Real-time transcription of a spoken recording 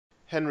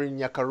Henri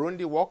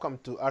Nyakarundi, welcome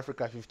to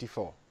Africa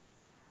 54.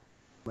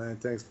 Man,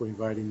 thanks for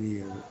inviting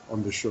me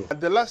on the show.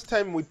 The last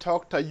time we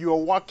talked, you were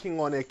working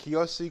on a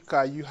kiosk.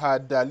 You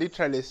had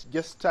literally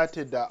just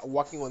started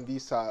working on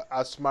this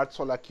smart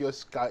solar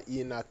kiosk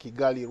in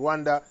Kigali,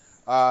 Rwanda.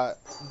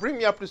 Bring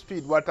me up to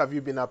speed. What have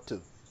you been up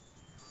to?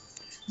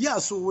 Yeah,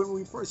 so when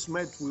we first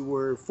met, we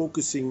were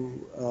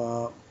focusing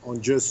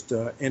on just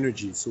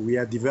energy. So we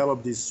had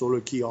developed this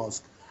solar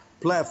kiosk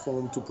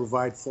platform to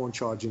provide phone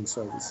charging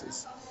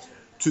services.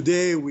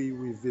 Today,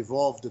 we've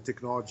evolved the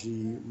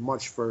technology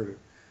much further.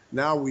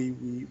 Now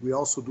we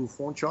also do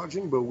phone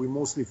charging, but we're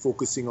mostly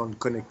focusing on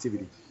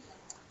connectivity.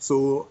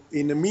 So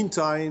in the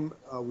meantime,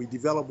 we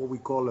developed what we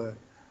call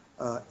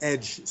a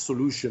edge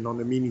solution on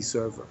the mini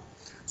server.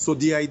 So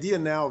the idea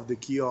now of the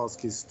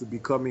kiosk is to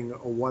becoming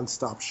a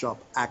one-stop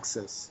shop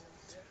access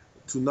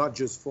to not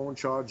just phone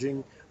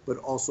charging, but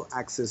also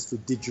access to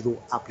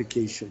digital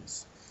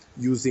applications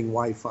using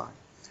Wi-Fi.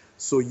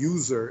 So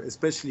user,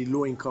 especially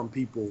low-income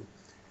people,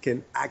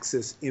 can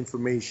access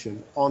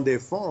information on their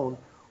phone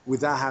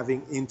without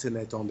having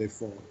internet on their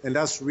phone. And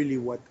that's really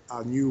what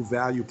our new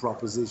value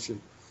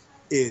proposition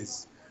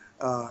is.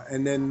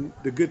 And then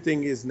the good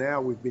thing is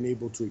now we've been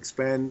able to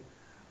expand.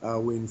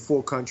 We're in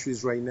 4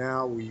 countries right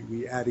now.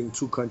 We're adding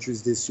 2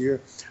 countries this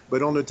year.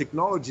 But on the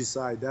technology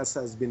side, that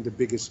has been the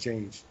biggest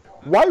change.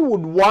 Why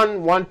would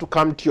one want to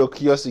come to your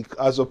kiosk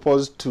as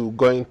opposed to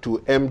going to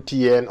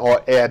MTN or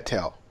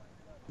Airtel?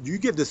 You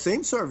get the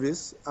same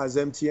service as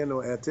MTN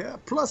or Airtel,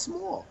 plus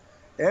more.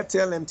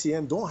 Airtel,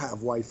 MTN don't have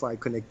Wi-Fi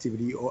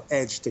connectivity or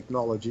edge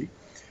technology.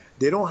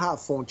 They don't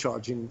have phone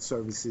charging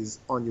services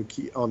on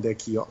their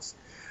kiosks.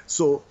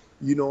 So,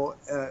 you know,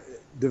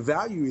 the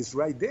value is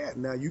right there.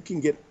 Now you can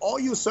get all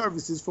your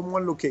services from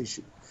one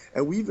location.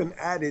 And we even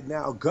added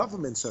now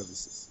government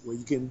services where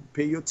you can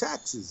pay your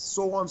taxes,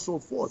 so on and so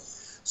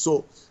forth.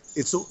 So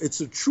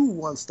it's a true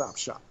one-stop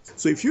shop.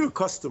 So if you're a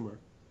customer,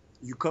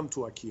 you come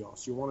to our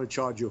kiosk, you want to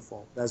charge your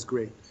phone, that's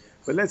great.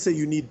 But let's say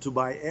you need to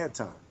buy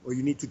airtime or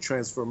you need to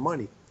transfer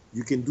money,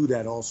 you can do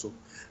that also.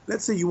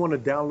 Let's say you want to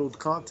download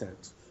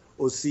content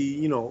or see,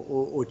 you know,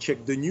 or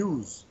check the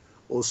news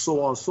or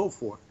so on and so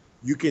forth,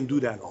 you can do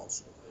that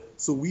also.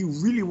 So we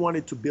really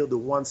wanted to build a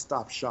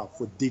one-stop shop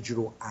for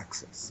digital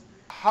access.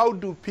 How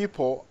do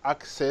people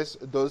access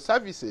those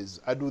services?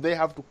 Do they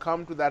have to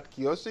come to that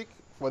kiosk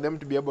for them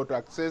to be able to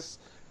access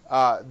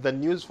the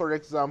news, for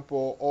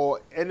example, or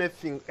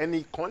anything,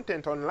 any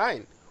content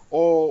online?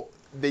 Or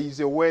there is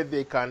a way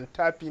they can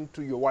tap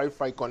into your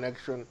Wi-Fi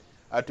connection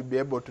to be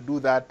able to do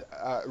that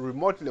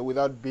remotely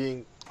without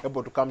being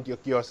able to come to your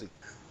kiosk?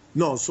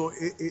 No, so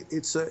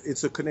it's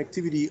a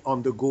connectivity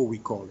on the go, we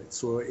call it.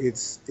 So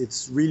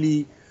it's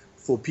really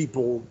for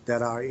people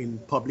that are in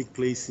public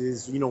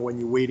places, you know, when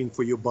you're waiting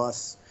for your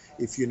bus,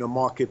 if you're in a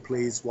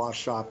marketplace while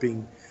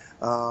shopping,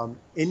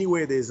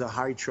 anywhere there's a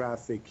high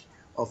traffic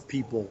of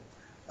people,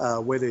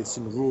 whether it's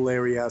in rural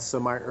area,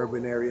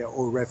 semi-urban area,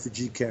 or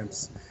refugee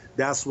camps,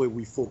 that's where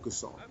we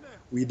focus on.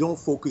 We don't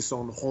focus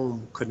on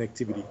home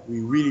connectivity. We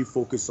really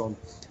focus on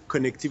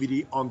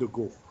connectivity on the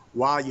go,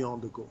 while you're on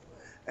the go.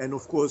 And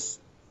of course,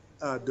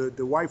 the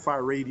Wi-Fi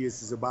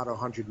radius is about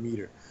 100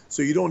 meters.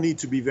 So you don't need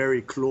to be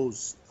very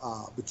close,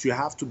 but you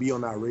have to be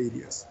on our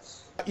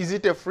radius. Is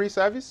it a free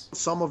service?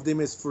 Some of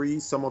them is free,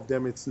 some of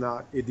them it's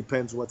not. It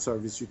depends what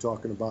service you're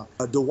talking about.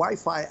 The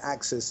Wi-Fi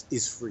access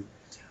is free,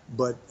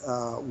 but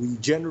we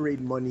generate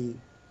money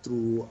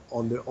through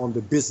on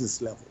the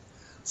business level.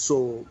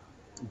 So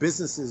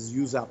businesses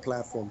use our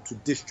platform to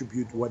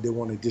distribute what they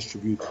want to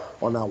distribute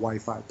on our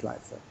Wi-Fi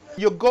platform.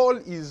 Your goal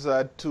is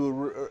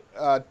to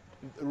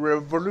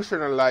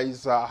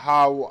revolutionize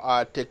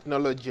how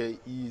technology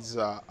is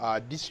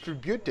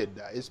distributed,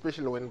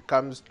 especially when it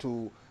comes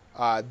to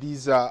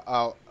these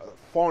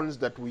phones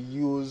that we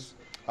use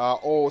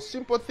or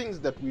simple things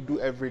that we do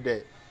every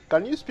day.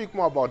 Can you speak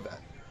more about that?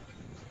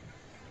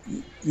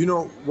 You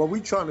know, what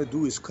we're trying to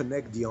do is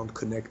connect the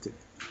unconnected.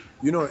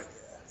 You know,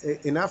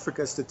 in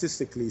Africa,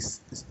 statistically,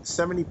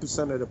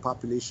 70% of the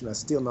population are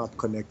still not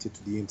connected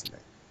to the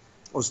internet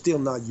or still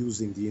not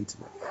using the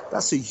internet.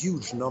 That's a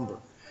huge number.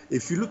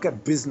 If you look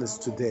at business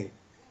today,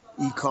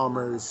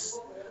 e-commerce,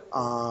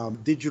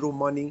 digital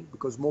money,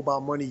 because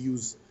mobile money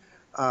use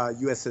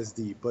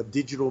USSD, but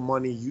digital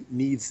money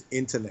needs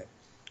internet.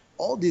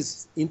 All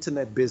this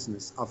internet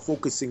business are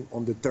focusing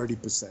on the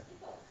 30%.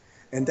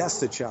 And that's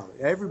the challenge.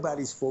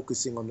 Everybody's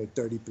focusing on the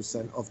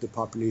 30% of the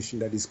population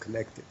that is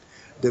connected.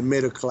 The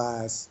middle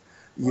class,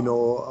 you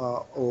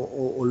know,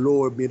 or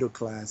lower middle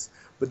class.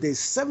 But there's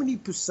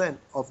 70%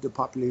 of the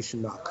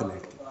population not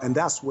connected. And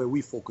that's where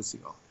we're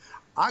focusing on.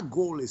 Our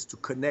goal is to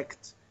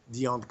connect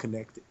the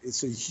unconnected.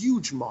 It's a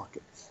huge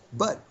market,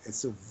 but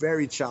it's a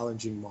very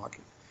challenging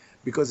market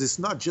because it's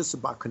not just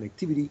about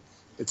connectivity.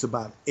 It's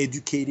about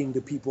educating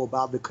the people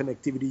about the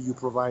connectivity you're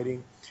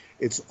providing.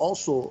 It's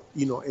also,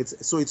 you know, it's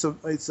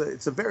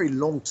a very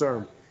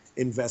long-term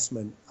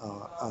investment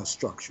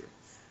structure,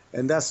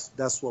 and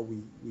that's what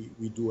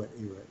we do at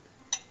ERED.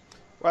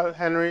 Well,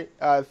 Henri,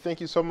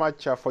 thank you so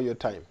much for your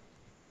time.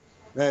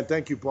 Man,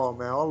 thank you, Paul,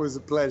 man. Always a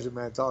pleasure,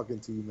 man, talking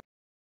to you, man.